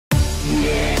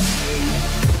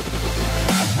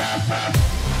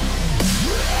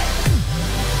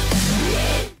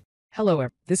Hello,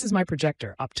 this is my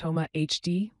projector, Optoma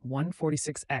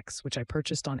HD146X, which I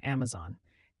purchased on Amazon.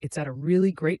 It's at a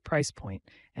really great price point,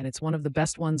 and it's one of the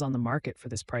best ones on the market for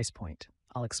this price point.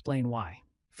 I'll explain why.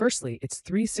 Firstly, it's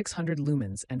 3600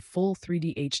 lumens and full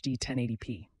 3D HD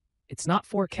 1080p. It's not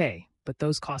 4K, but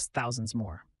those cost thousands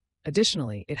more.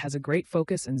 Additionally, it has a great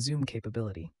focus and zoom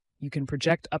capability. You can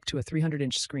project up to a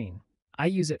 300-inch screen. I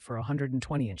use it for a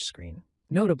 120-inch screen.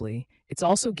 Notably, it's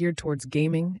also geared towards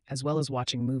gaming as well as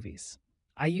watching movies.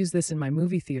 I use this in my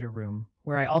movie theater room,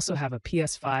 where I also have a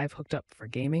PS5 hooked up for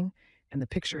gaming, and the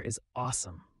picture is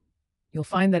awesome. You'll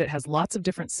find that it has lots of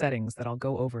different settings that I'll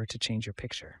go over to change your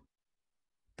picture.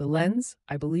 The lens,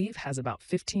 I believe, has about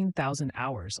 15,000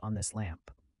 hours on this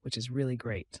lamp, which is really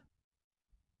great.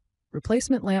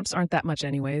 Replacement lamps aren't that much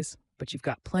anyways, but you've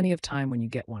got plenty of time when you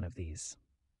get one of these.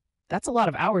 That's a lot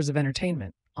of hours of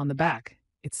entertainment. On the back,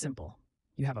 it's simple.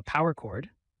 You have a power cord,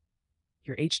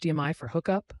 your HDMI for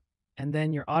hookup, and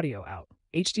then your audio out.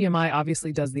 HDMI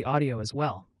obviously does the audio as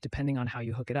well, depending on how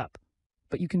you hook it up.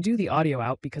 But you can do the audio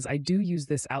out because I do use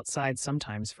this outside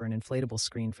sometimes for an inflatable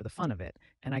screen for the fun of it,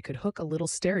 and I could hook a little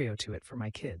stereo to it for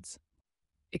my kids.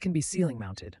 It can be ceiling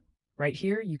mounted. Right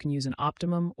here, you can use an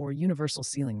Optimum or universal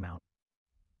ceiling mount.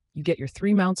 You get your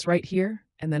 3 mounts right here,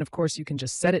 and then of course you can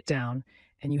just set it down,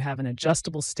 and you have an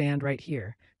adjustable stand right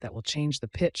here that will change the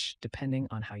pitch depending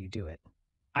on how you do it.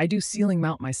 I do ceiling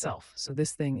mount myself, so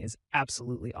this thing is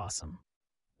absolutely awesome.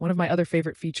 One of my other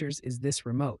favorite features is this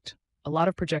remote. A lot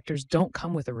of projectors don't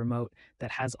come with a remote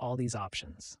that has all these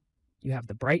options. You have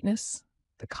the brightness,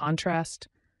 the contrast,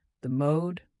 the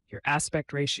mode, your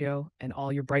aspect ratio, and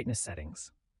all your brightness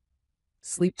settings.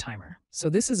 Sleep timer. So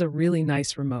this is a really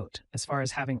nice remote as far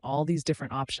as having all these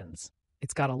different options.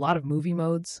 It's got a lot of movie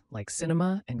modes like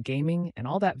cinema and gaming and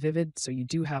all that vivid, so you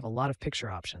do have a lot of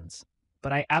picture options.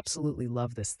 But I absolutely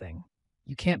love this thing.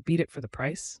 You can't beat it for the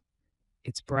price.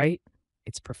 It's bright,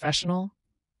 it's professional,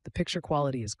 the picture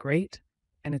quality is great,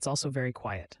 and it's also very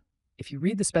quiet. If you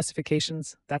read the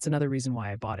specifications, that's another reason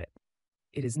why I bought it.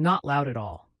 It is not loud at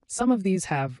all. Some of these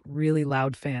have really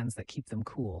loud fans that keep them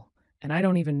cool, and I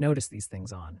don't even notice these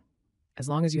things on. As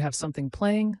long as you have something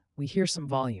playing, we hear some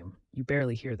volume. You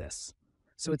barely hear this.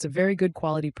 So it's a very good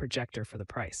quality projector for the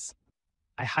price.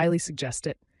 I highly suggest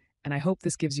it, and I hope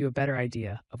this gives you a better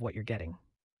idea of what you're getting.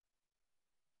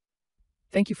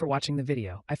 Thank you for watching the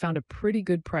video. I found a pretty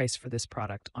good price for this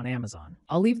product on Amazon.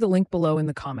 I'll leave the link below in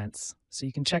the comments so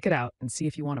you can check it out and see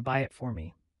if you want to buy it for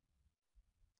me.